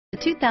The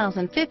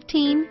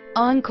 2015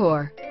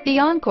 Encore. The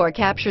Encore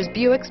captures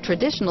Buick's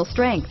traditional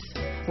strengths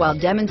while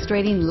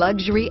demonstrating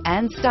luxury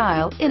and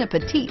style in a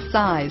petite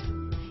size.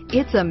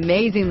 It's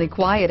amazingly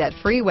quiet at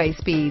freeway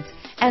speeds,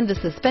 and the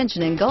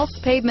suspension engulfs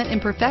pavement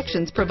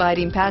imperfections,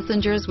 providing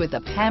passengers with a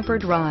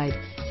pampered ride.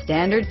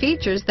 Standard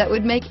features that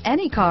would make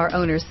any car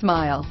owner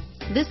smile.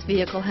 This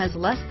vehicle has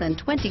less than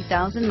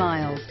 20,000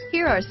 miles.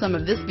 Here are some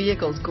of this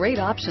vehicle's great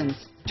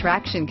options: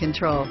 traction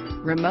control,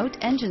 remote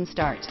engine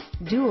start,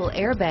 dual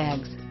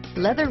airbags,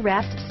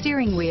 leather-wrapped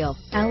steering wheel,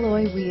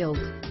 alloy wheels,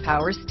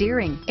 power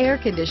steering, air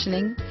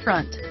conditioning,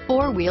 front,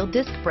 four-wheel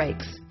disc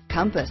brakes,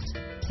 compass,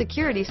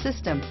 security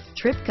system,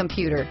 trip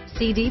computer,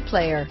 CD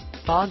player,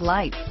 fog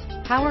lights,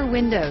 power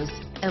windows,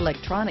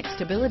 electronic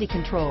stability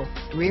control,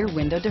 rear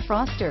window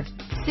defroster,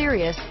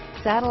 Sirius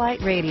Satellite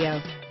Radio,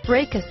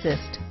 brake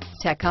assist,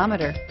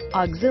 tachometer,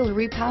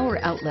 auxiliary power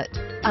outlet.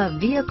 A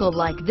vehicle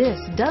like this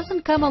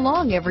doesn't come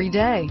along every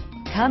day.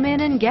 Come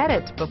in and get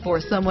it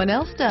before someone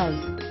else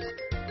does.